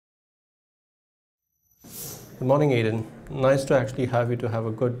Good morning, Aidan. Nice to actually have you to have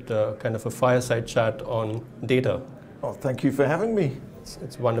a good kind of a fireside chat on data. Oh, thank you for having me.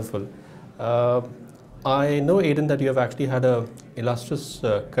 It's wonderful. I know, Aidan, that you have actually had a illustrious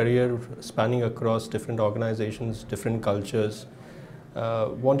career spanning across different organizations, different cultures.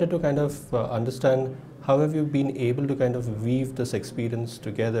 Wanted to kind of understand how have you been able to kind of weave this experience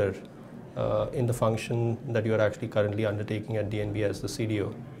together in the function that you are actually currently undertaking at DNB as the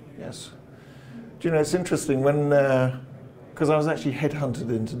CDO? Yes. Do you know, it's interesting when, because I was actually headhunted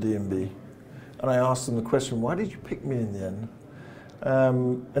into DNB, and I asked them the question, why did you pick me in the end?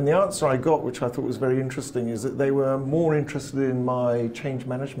 And the answer I got, which I thought was very interesting, is that they were more interested in my change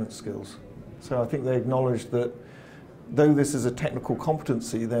management skills. So I think they acknowledged that though this is a technical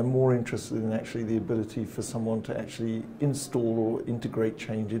competency, they're more interested in actually the ability for someone to actually install or integrate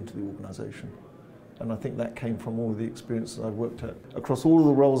change into the organization. And I think that came from all of the experiences I've worked at across all of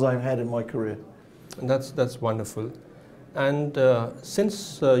the roles I've had in my career. And that's wonderful. And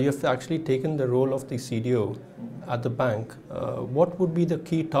since you've actually taken the role of the CDO at the bank, what would be the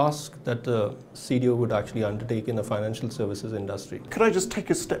key task that the CDO would actually undertake in the financial services industry? Could I just take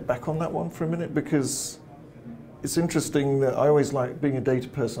a step back on that one for a minute? Because it's interesting that I always like, being a data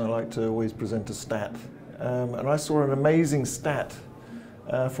person, I like to always present a stat. And I saw an amazing stat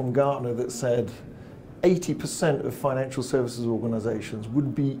from Gartner that said 80% of financial services organizations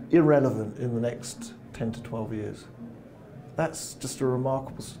would be irrelevant in the next 10 to 12 years. That's just a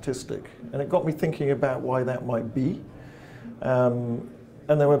remarkable statistic. And it got me thinking about why that might be. And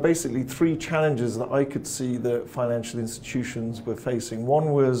there were basically three challenges that I could see that financial institutions were facing.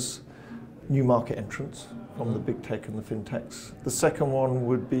 One was new market entrants from the big tech and the fintechs. The second one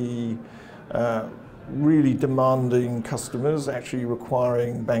would be really demanding customers, actually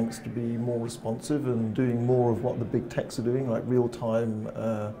requiring banks to be more responsive and doing more of what the big techs are doing, like real-time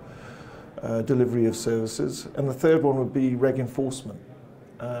delivery of services. And the third one would be reg enforcement.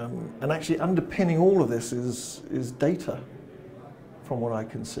 And actually underpinning all of this is data, from what I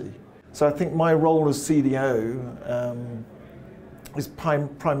can see. So I think my role as CDO is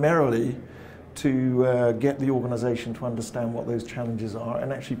primarily to get the organization to understand what those challenges are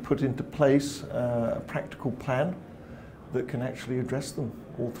and actually put into place a practical plan that can actually address them,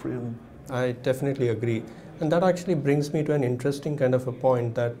 all three of them. I definitely agree. And that actually brings me to an interesting kind of a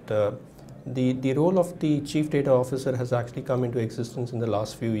point that the role of the Chief Data Officer has actually come into existence in the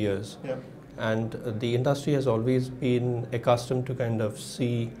last few years. Yeah. And the industry has always been accustomed to kind of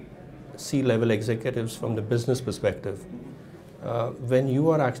see C-level executives from the business perspective. When you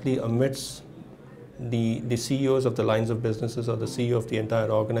are actually amidst the CEOs of the lines of businesses or the CEO of the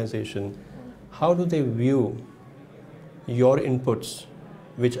entire organization, how do they view your inputs,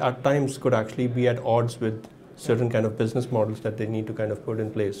 which at times could actually be at odds with certain kind of business models that they need to kind of put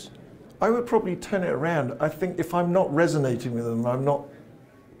in place? I would probably turn it around. I think if I'm not resonating with them, I'm not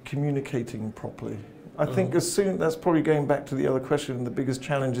communicating properly. I think that's probably going back to the other question, the biggest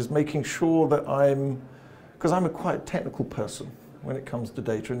challenge is making sure that because I'm a quite technical person when it comes to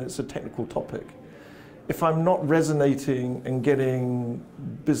data and it's a technical topic. If I'm not resonating and getting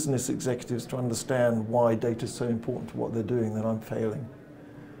business executives to understand why data is so important to what they're doing, then I'm failing.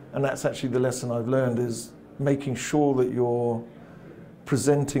 And that's actually the lesson I've learned, is making sure that you're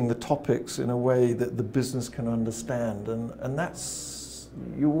presenting the topics in a way that the business can understand. And that's,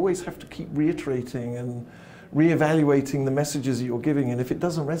 you always have to keep reiterating and reevaluating the messages that you're giving. And if it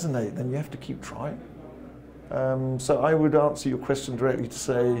doesn't resonate, then you have to keep trying. So I would answer your question directly to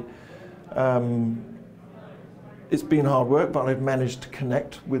say, it's been hard work, but I've managed to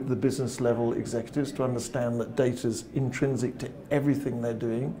connect with the business level executives to understand that data is intrinsic to everything they're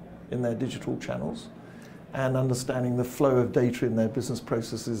doing in their digital channels, and understanding the flow of data in their business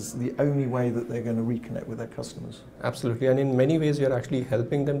processes is the only way that they're going to reconnect with their customers. Absolutely, and in many ways you're actually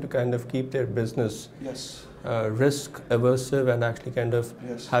helping them to kind of keep their business risk aversive and actually kind of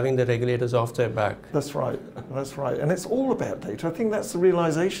having the regulators off their back. That's right, that's right. And it's all about data. I think that's the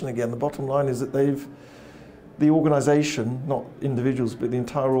realization again. The bottom line is that the organization, not individuals, but the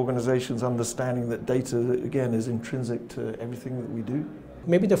entire organization's understanding that data, again, is intrinsic to everything that we do.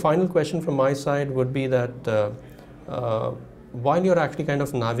 Maybe the final question from my side would be that while you're actually kind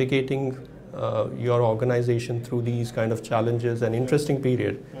of navigating your organization through these kind of challenges and interesting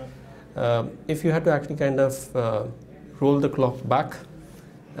period, if you had to actually kind of roll the clock back,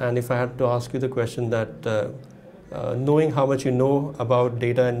 and if I had to ask you the question that knowing how much you know about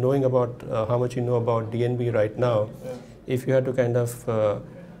data and knowing about how much you know about DNB right now, if you had to kind of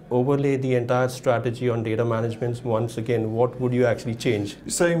overlay the entire strategy on data management once again, what would you actually change?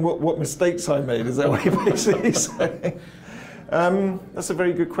 You're saying what mistakes I made, is that what you're basically saying? That's a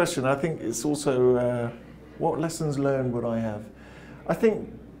very good question. I think it's also What lessons learned would I have? I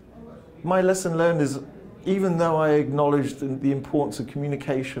think my lesson learned is, even though I acknowledged the importance of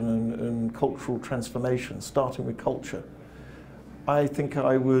communication and cultural transformation, starting with culture, I think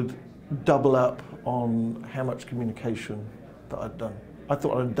I would double up on how much communication that I'd done. I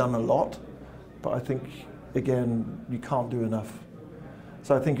thought I'd done a lot, but I think, again, you can't do enough.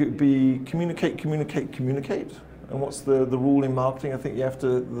 So I think it would be communicate, communicate, communicate. And what's the rule in marketing? I think you have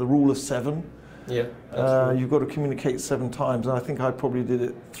to, the rule of 7. Yeah, you've got to communicate 7 times, and I think I probably did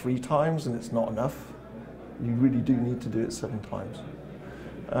it 3 times, and it's not enough. You really do need to do it 7 times.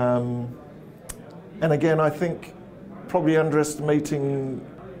 And again, I think probably underestimating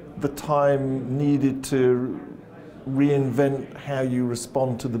the time needed to reinvent how you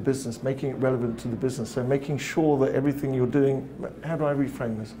respond to the business, making it relevant to the business. So making sure that everything you're doing, how do I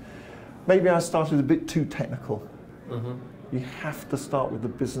reframe this? Maybe I started a bit too technical. Mm-hmm. You have to start with the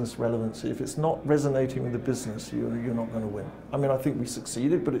business relevancy. If it's not resonating with the business, you're not going to win. I mean, I think we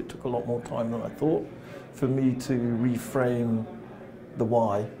succeeded, but it took a lot more time than I thought for me to reframe the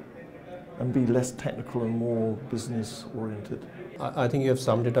why and be less technical and more business oriented. I think you have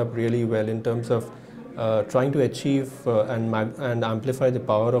summed it up really well in terms of trying to achieve and amplify the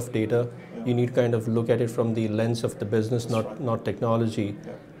power of data. You need to kind of look at it from the lens of the business, not technology.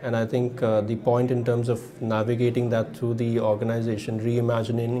 Yeah. And I think the point in terms of navigating that through the organization,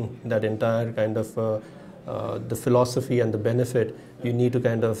 reimagining that entire kind of the philosophy and the benefit, you need to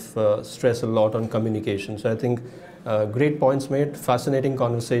kind of stress a lot on communication. So I think great points made, fascinating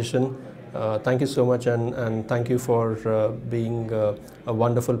conversation. Thank you so much, and thank you for being a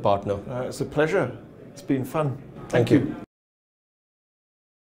wonderful partner. It's a pleasure. It's been fun. Thank you.